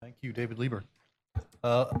 Thank you, David Lieber.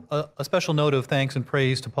 A special note of thanks and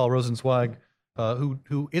praise to Paul Rosenzweig,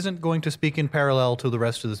 who isn't going to speak in parallel to the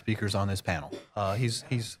rest of the speakers on this panel.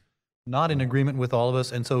 He's not in agreement with all of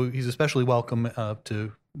us, and so he's especially welcome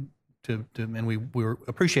and we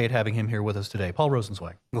appreciate having him here with us today. Paul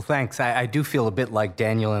Rosenzweig. Well, thanks. I do feel a bit like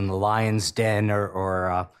Daniel in the lion's den,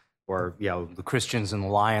 or you know, the Christians and the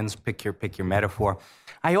lions. Pick your metaphor.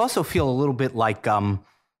 I also feel a little bit like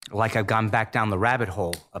I've gone back down the rabbit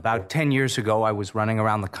hole. About 10 years ago, I was running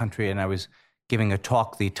around the country and I was giving a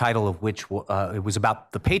talk, the title of which it was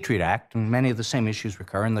about the Patriot Act, and many of the same issues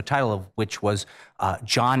recur, and the title of which was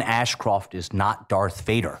John Ashcroft is Not Darth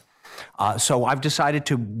Vader. So I've decided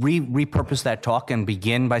to repurpose that talk and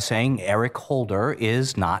begin by saying Eric Holder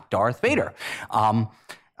is not Darth Vader.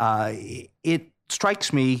 It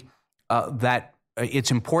strikes me that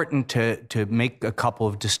it's important to make a couple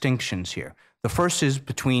of distinctions here. The first is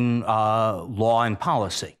between law and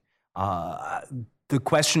policy. The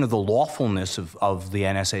question of the lawfulness of the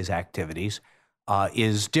NSA's activities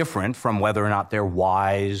is different from whether or not they're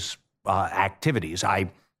wise activities. I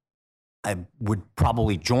would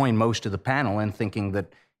probably join most of the panel in thinking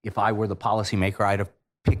that if I were the policymaker, I'd have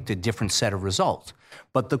picked a different set of results.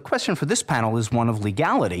 But the question for this panel is one of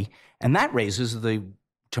legality, and that raises the,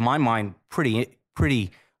 to my mind, pretty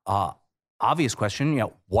obvious question, you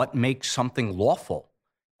know, what makes something lawful?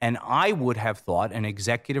 And I would have thought an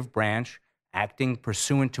executive branch acting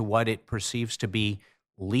pursuant to what it perceives to be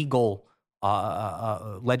legal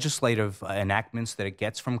legislative enactments that it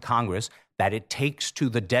gets from Congress, that it takes to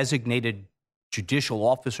the designated judicial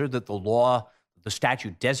officer that the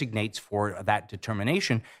statute designates for that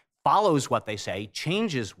determination, follows what they say,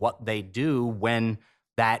 changes what they do when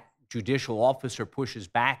that judicial officer pushes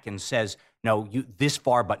back and says, no, you this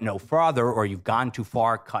far but no farther, or you've gone too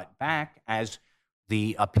far, cut back, as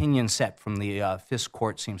the opinion set from the FISC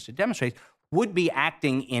court seems to demonstrate, would be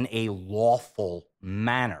acting in a lawful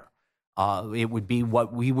manner. It would be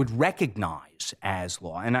what we would recognize as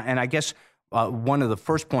law. And I guess one of the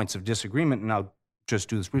first points of disagreement, and I'll just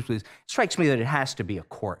do this briefly, it strikes me that it has to be a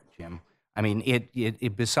court, Jim. I mean,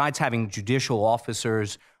 it besides having judicial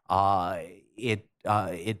officers, it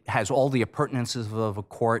has all the appurtenances of a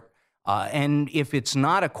court. And if it's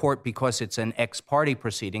not a court because it's an ex parte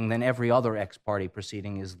proceeding, then every other ex parte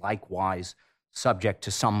proceeding is likewise subject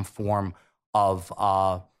to some form of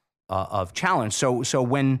challenge. So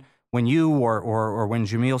when you or when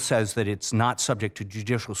Jamil says that it's not subject to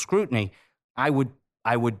judicial scrutiny, I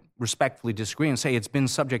would respectfully disagree and say it's been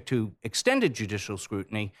subject to extended judicial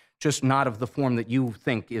scrutiny, just not of the form that you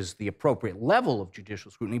think is the appropriate level of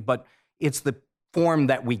judicial scrutiny, but it's the form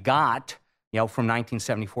that we got, you know, from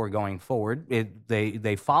 1974 going forward.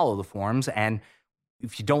 They follow the forms, and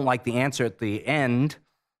if you don't like the answer at the end,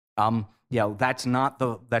 you know, that's not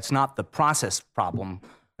the process problem,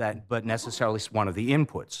 but necessarily one of the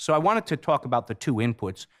inputs. So I wanted to talk about the two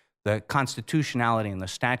inputs, the constitutionality and the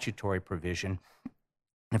statutory provision.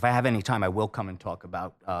 If I have any time, I will come and talk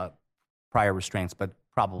about prior restraints, but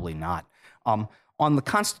probably not. On the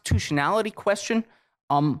constitutionality question,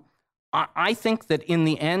 I think that in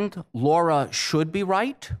the end, Laura should be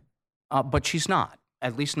right, but she's not,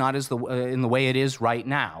 at least not in the way it is right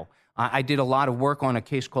now. I did a lot of work on a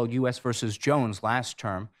case called U.S. versus Jones last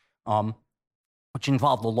term, which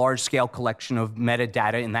involved a large-scale collection of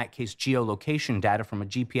metadata, in that case geolocation data from a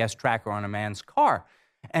GPS tracker on a man's car.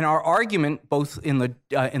 And our argument, both in the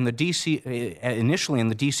DC initially in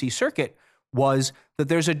the DC circuit, was that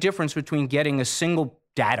there's a difference between getting a single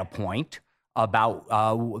data point about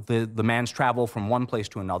the man's travel from one place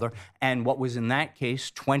to another, and what was in that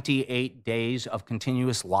case 28 days of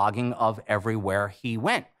continuous logging of everywhere he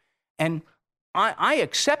went. And I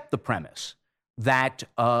accept the premise that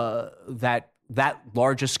that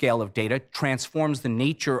larger scale of data transforms the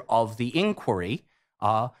nature of the inquiry.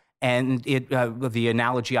 And the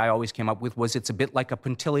analogy I always came up with was it's a bit like a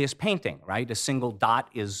punctilious painting, right? A single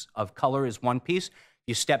dot of color is one piece.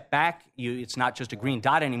 You step back, it's not just a green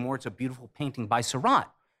dot anymore, it's a beautiful painting by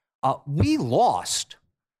Seurat. We lost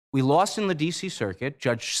in the DC circuit.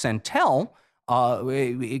 Judge Sentel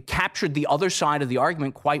captured the other side of the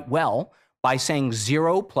argument quite well by saying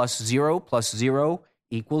 0 plus 0 plus 0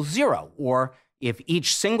 equals 0. Or if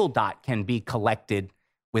each single dot can be collected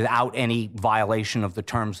without any violation of the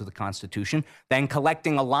terms of the Constitution, then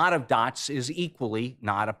collecting a lot of dots is equally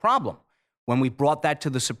not a problem. When we brought that to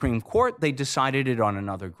the Supreme Court, they decided it on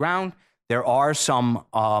another ground. There are some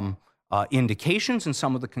indications in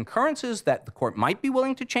some of the concurrences that the court might be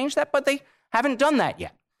willing to change that, but they haven't done that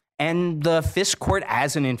yet. And the Fisk Court,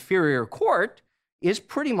 as an inferior court, is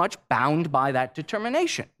pretty much bound by that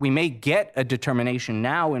determination. We may get a determination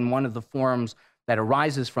now in one of the forums that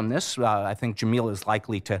arises from this. I think Jamil is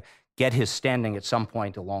likely to get his standing at some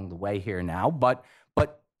point along the way here now. But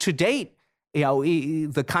to date,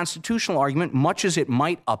 the constitutional argument, much as it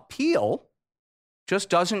might appeal, just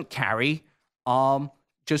doesn't carry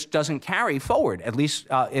forward. At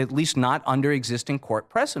least not under existing court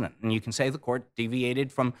precedent. And you can say the court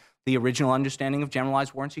deviated from the original understanding of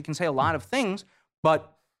generalized warrants. You can say a lot of things,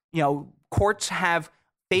 but courts have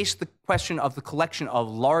faced the question of the collection of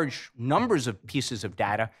large numbers of pieces of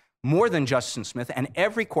data more than Justice Smith, and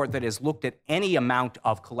every court that has looked at any amount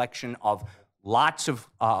of collection of lots of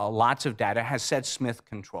data has said Smith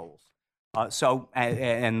controls.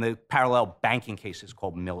 And the parallel banking case is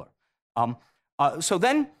called Miller. So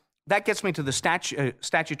then that gets me to the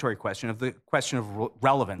statutory question of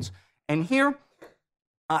relevance. And here,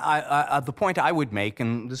 the point I would make,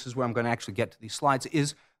 and this is where I'm going to actually get to these slides,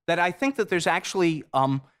 is that I think that there's actually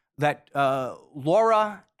that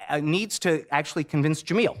Laura needs to actually convince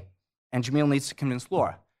Jamil, and Jamil needs to convince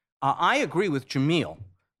Laura. I agree with Jamil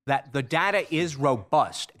that the data is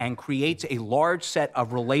robust and creates a large set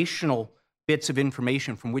of relational bits of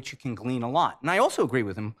information from which you can glean a lot. And I also agree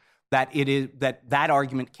with him that that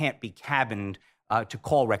argument can't be cabined to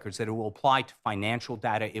call records, that it will apply to financial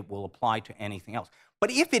data, it will apply to anything else. But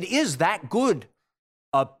if it is that good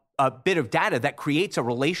a bit of data that creates a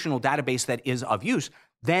relational database that is of use,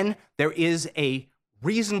 then there is a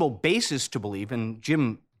reasonable basis to believe, and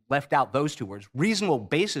Jim left out those two words, reasonable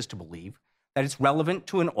basis to believe that it's relevant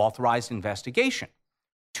to an authorized investigation.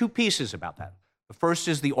 Two pieces about that. The first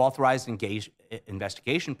is the authorized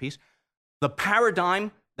investigation piece. The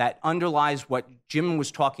paradigm that underlies what Jim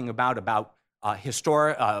was talking about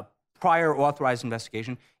prior authorized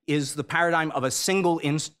investigation, is the paradigm of a single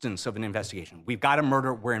instance of an investigation. We've got a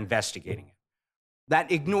murder, we're investigating it.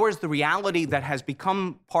 That ignores the reality that has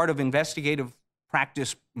become part of investigative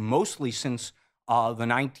practice mostly since the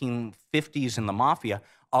 1950s in the mafia,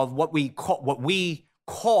 of what we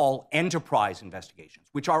call enterprise investigations,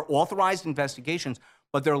 which are authorized investigations,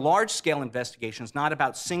 but they're large-scale investigations, not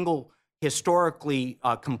about single historically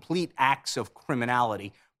complete acts of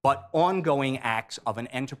criminality, but ongoing acts of an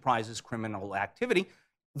enterprise's criminal activity.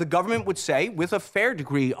 The government would say, with a fair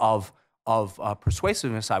degree of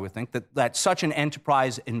persuasiveness, I would think, that such an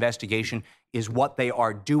enterprise investigation is what they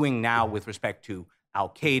are doing now with respect to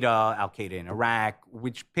Al-Qaeda in Iraq,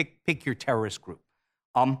 which pick your terrorist group.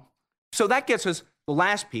 So that gets us, the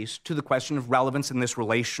last piece, to the question of relevance in this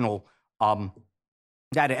relational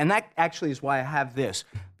data. And that actually is why I have this,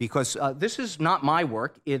 because this is not my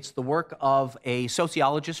work. It's the work of a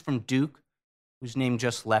sociologist from Duke, whose name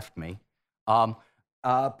just left me,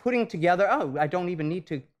 putting together, I don't even need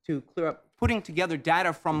to clear up, putting together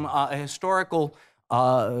data from a historical,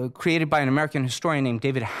 created by an American historian named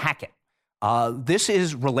David Hackett. This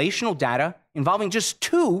is relational data involving just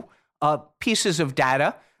two pieces of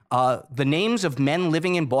data, the names of men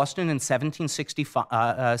living in Boston in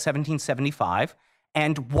 1775,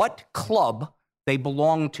 and what club they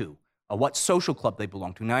belong to, what social club they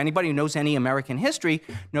belong to. Now, anybody who knows any American history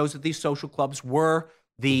knows that these social clubs were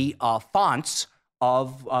the fonts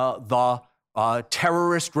of the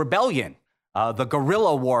terrorist rebellion, the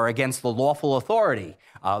guerrilla war against the lawful authority,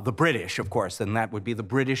 the British, of course, and that would be the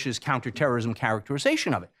British's counterterrorism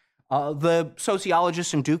characterization of it. The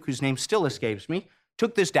sociologist in Duke, whose name still escapes me,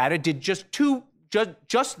 took this data, did just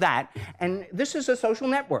that, and this is a social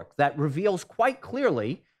network that reveals quite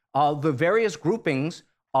clearly the various groupings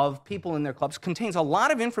of people in their clubs, contains a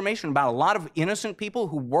lot of information about a lot of innocent people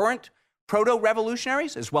who weren't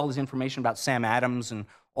proto-revolutionaries, as well as information about Sam Adams and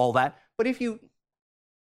all that. But if you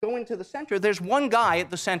go into the center, there's one guy at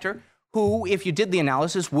the center who, if you did the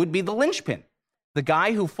analysis, would be the linchpin, the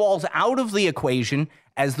guy who falls out of the equation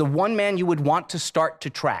as the one man you would want to start to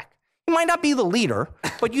track. He might not be the leader,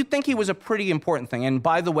 but you'd think he was a pretty important thing. And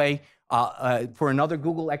by the way, for another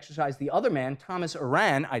Google exercise, the other man, Thomas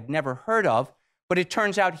Uran, I'd never heard of, but it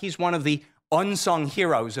turns out he's one of the unsung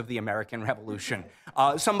heroes of the American Revolution,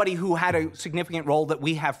 somebody who had a significant role that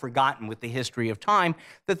we have forgotten with the history of time,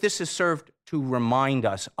 that this has served to remind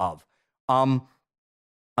us of.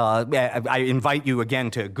 I invite you again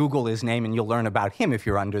to Google his name and you'll learn about him if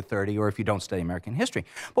you're under 30 or if you don't study American history.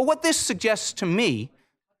 But what this suggests to me,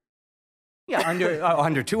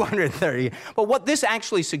 under 230, but what this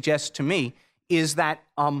actually suggests to me is that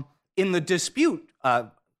in the dispute,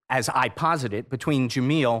 as I posit it, between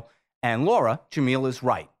Jamil and Laura, Jamil is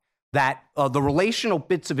right, that the relational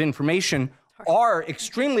bits of information are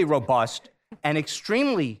extremely robust and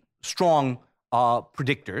extremely strong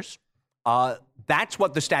predictors. That's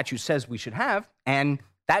what the statute says we should have, and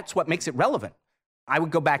that's what makes it relevant. I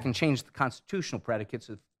would go back and change the constitutional predicates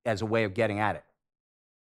as a way of getting at it.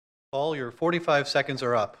 Paul, your 45 seconds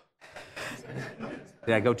are up.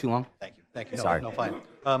 Did I go too long? Thank you. Thank you. Sorry. No, fine.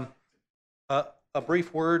 A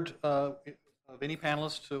brief word of any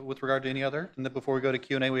panelist with regard to any other, and then before we go to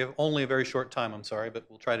Q&A, we have only a very short time, I'm sorry, but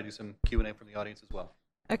we'll try to do some Q&A from the audience as well.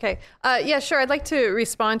 Okay. Yeah, sure. I'd like to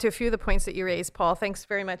respond to a few of the points that you raised, Paul. Thanks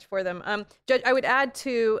very much for them. Judge, I would add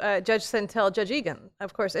to Judge Sentell, Judge Egan,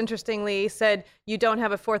 of course, interestingly said you don't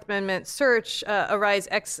have a Fourth Amendment search arise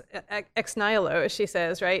ex nihilo, as she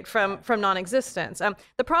says, right, from non-existence.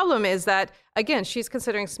 The problem is that, again, she's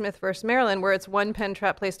considering Smith versus Maryland, where it's one pen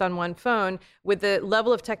trap placed on one phone with the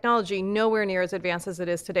level of technology nowhere near as advanced as it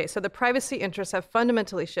is today. So the privacy interests have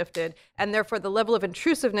fundamentally shifted, and therefore the level of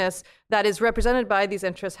intrusiveness that is represented by these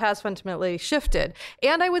interests has fundamentally shifted.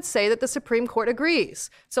 And I would say that the Supreme Court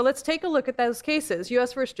agrees. So let's take a look at those cases.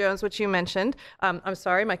 U.S. versus Jones, which you mentioned. I'm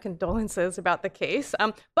sorry, my condolences about the case.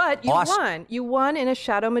 But you won. You won in a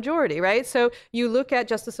shadow majority, right? So you look at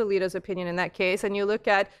Justice Alito's opinion in that case, and you look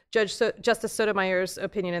at Justice Sotomayor's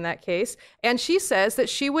opinion in that case, and she says that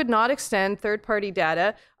she would not extend third-party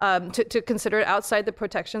data to consider it outside the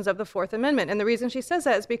protections of the Fourth Amendment. And the reason she says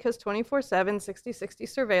that is because 24/7, 60/60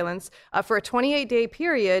 surveillance for a 28-day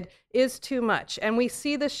period is too much. And we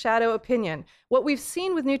see this shadow opinion. What we've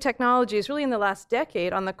seen with new technologies really in the last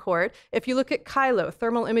decade on the court, if you look at Kylo,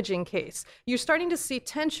 thermal imaging case, you're starting to see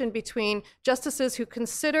tension between justices who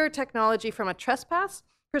consider technology from a trespass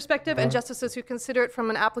perspective and justices who consider it from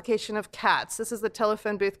an application of CATS. This is the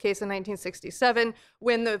telephone booth case in 1967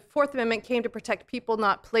 when the Fourth Amendment came to protect people,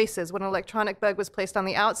 not places. When an electronic bug was placed on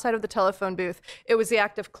the outside of the telephone booth, it was the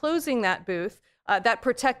act of closing that booth that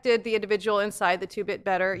protected the individual inside the 2-bit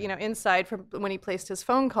better, inside from when he placed his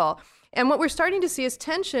phone call. And what we're starting to see is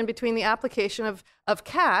tension between the application of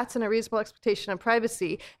CATS and a reasonable expectation of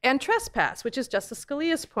privacy and trespass, which is Justice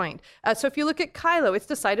Scalia's point. So if you look at Kylo, it's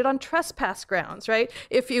decided on trespass grounds, right?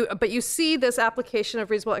 But you see this application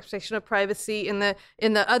of reasonable expectation of privacy in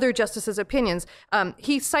the other justices' opinions.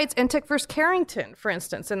 He cites Entick versus Carrington, for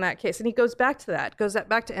instance, in that case, and he goes back to that,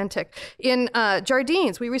 back to Entick. In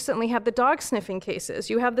Jardines, we recently have the dog sniffing cases.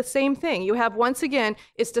 You have the same thing. You have, once again,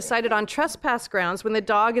 it's decided on trespass grounds when the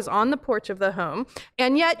dog is on the porch of the home,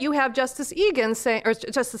 and yet you have Justice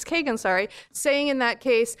Kagan, saying in that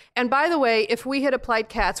case, and by the way, if we had applied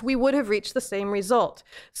CATS, we would have reached the same result.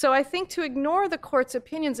 So I think to ignore the court's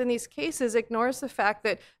opinions in these cases ignores the fact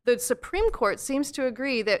that the Supreme Court seems to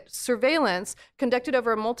agree that surveillance conducted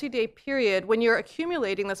over a multi-day period, when you're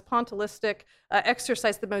accumulating this pointillistic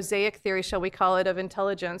exercise, the mosaic theory, shall we call it, of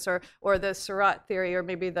intelligence, or the Surratt theory, or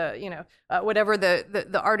maybe the whatever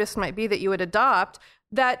the artist might be that you would adopt,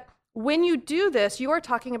 that when you do this, you are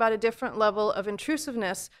talking about a different level of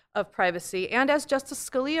intrusiveness of privacy. And as Justice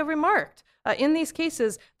Scalia remarked, in these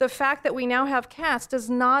cases, the fact that we now have CATS does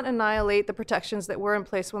not annihilate the protections that were in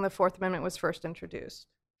place when the Fourth Amendment was first introduced.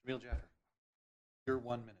 Jamil Jaffer, your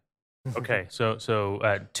 1 minute. Okay, so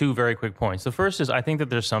two very quick points. The first is I think that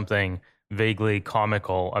there's something vaguely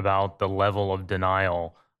comical about the level of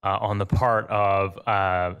denial on the part of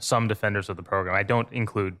some defenders of the program. I don't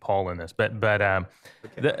include Paul in this, but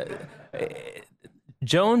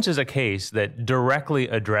Jones is a case that directly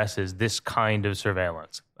addresses this kind of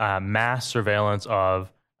surveillance, mass surveillance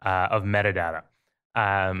of metadata.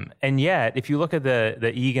 And yet, if you look at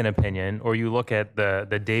the Egan opinion, or you look at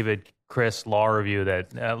the David Chris law review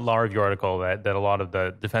article that a lot of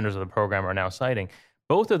the defenders of the program are now citing,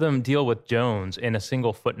 both of them deal with Jones in a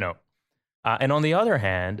single footnote. And on the other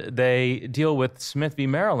hand, they deal with Smith v.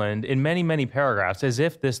 Maryland in many, many paragraphs, as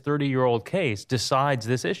if this 30-year-old case decides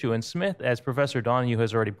this issue. And Smith, as Professor Donahue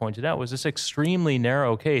has already pointed out, was this extremely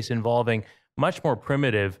narrow case involving much more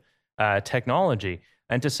primitive technology.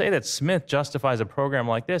 And to say that Smith justifies a program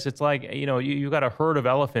like this, it's like, you got a herd of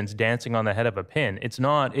elephants dancing on the head of a pin. It's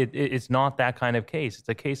not that kind of case. It's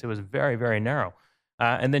a case that was very, very narrow.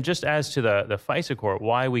 And then just as to the FISA court,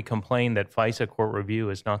 why we complain that FISA court review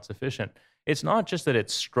is not sufficient. It's not just that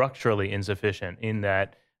it's structurally insufficient in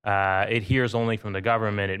that it hears only from the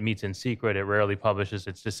government, it meets in secret, it rarely publishes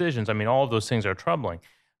its decisions. I mean, all of those things are troubling.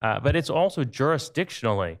 but it's also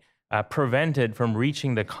jurisdictionally prevented from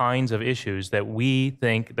reaching the kinds of issues that we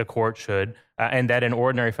think the court should and that an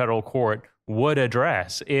ordinary federal court would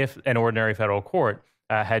address if an ordinary federal court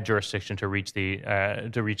had jurisdiction to reach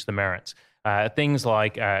the merits. Things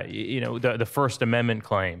like the First Amendment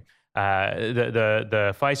claim.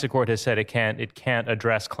 The FISA court has said it can't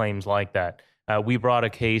address claims like that. We brought a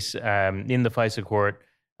case in the FISA court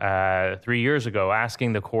 3 years ago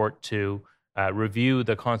asking the court to review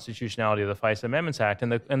the constitutionality of the FISA Amendments Act,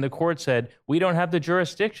 and the court said we don't have the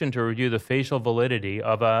jurisdiction to review the facial validity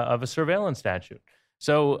of a surveillance statute.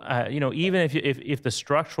 So even if the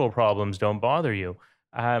structural problems don't bother you,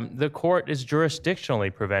 the court is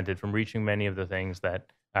jurisdictionally prevented from reaching many of the things that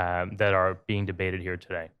are being debated here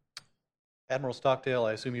today. Admiral Stockdale,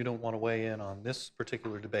 I assume you don't want to weigh in on this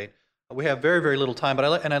particular debate. We have very, very little time, but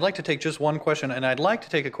I'd like to take just one question, and I'd like to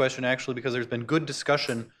take a question actually because there's been good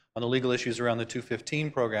discussion on the legal issues around the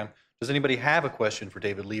 215 program. Does anybody have a question for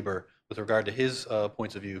David Lieber with regard to his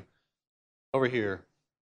points of view? Over here.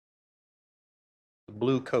 The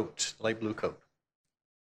blue coat, light blue coat.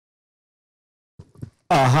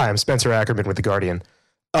 Hi, I'm Spencer Ackerman with The Guardian.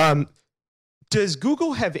 Does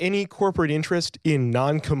Google have any corporate interest in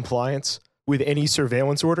non-compliance with any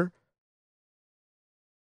surveillance order?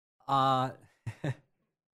 That's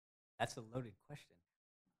a loaded question.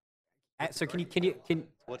 So can you?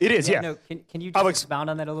 It is, yeah. No, can you just expound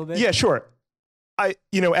on that a little bit? Yeah, sure.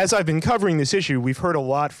 As I've been covering this issue, we've heard a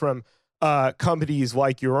lot from companies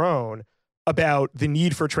like your own about the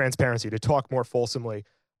need for transparency, to talk more fulsomely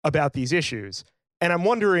about these issues. And I'm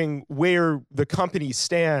wondering where the company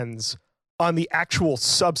stands on the actual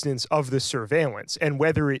substance of the surveillance and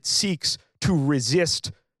whether it seeks to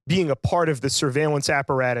resist being a part of the surveillance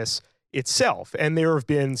apparatus itself. And there have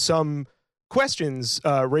been some questions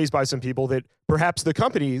raised by some people that perhaps the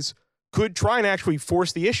companies could try and actually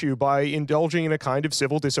force the issue by indulging in a kind of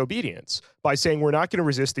civil disobedience, by saying we're not going to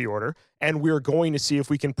resist the order and we're going to see if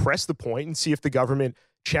we can press the point and see if the government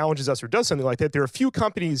challenges us or does something like that. There are a few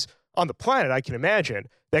companies on the planet, I can imagine,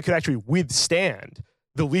 that could actually withstand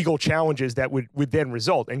the legal challenges that would then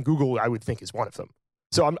result. And Google, I would think, is one of them.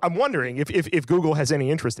 So I'm wondering if Google has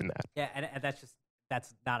any interest in that. Yeah, and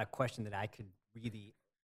that's not a question that I could really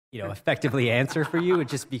effectively answer for you.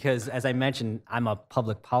 It's just because, as I mentioned, I'm a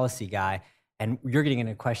public policy guy, and you're getting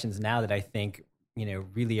into questions now that I think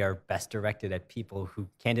really are best directed at people who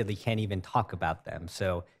candidly can't even talk about them.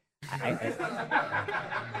 So there's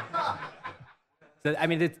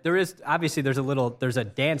a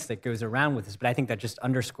dance that goes around with this, but I think that just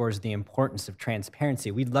underscores the importance of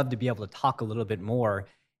transparency. We'd love to be able to talk a little bit more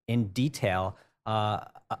in detail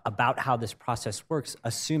about how this process works,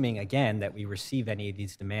 assuming, again, that we receive any of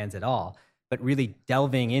these demands at all. But really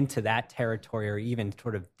delving into that territory or even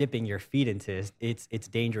sort of dipping your feet into it's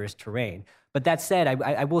dangerous terrain. But that said,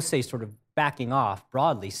 I will say, sort of backing off,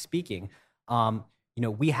 broadly speaking,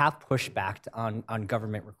 we have pushed back on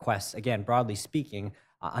government requests, again, broadly speaking,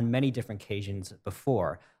 on many different occasions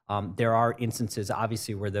before. There are instances,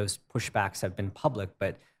 obviously, where those pushbacks have been public,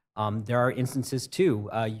 but there are instances, too,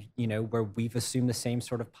 where we've assumed the same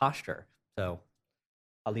sort of posture. So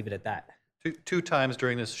I'll leave it at that. Two times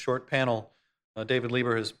during this short panel, David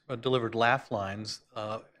Lieber has delivered laugh lines,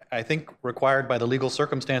 I think required by the legal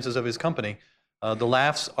circumstances of his company. The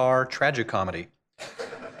laughs are tragicomedy.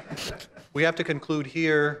 We have to conclude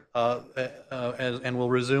here, and we'll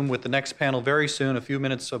resume with the next panel very soon, a few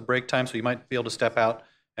minutes of break time, so you might be able to step out,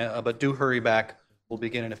 but do hurry back. We'll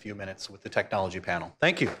begin in a few minutes with the technology panel.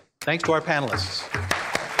 Thank you. Thanks to our panelists.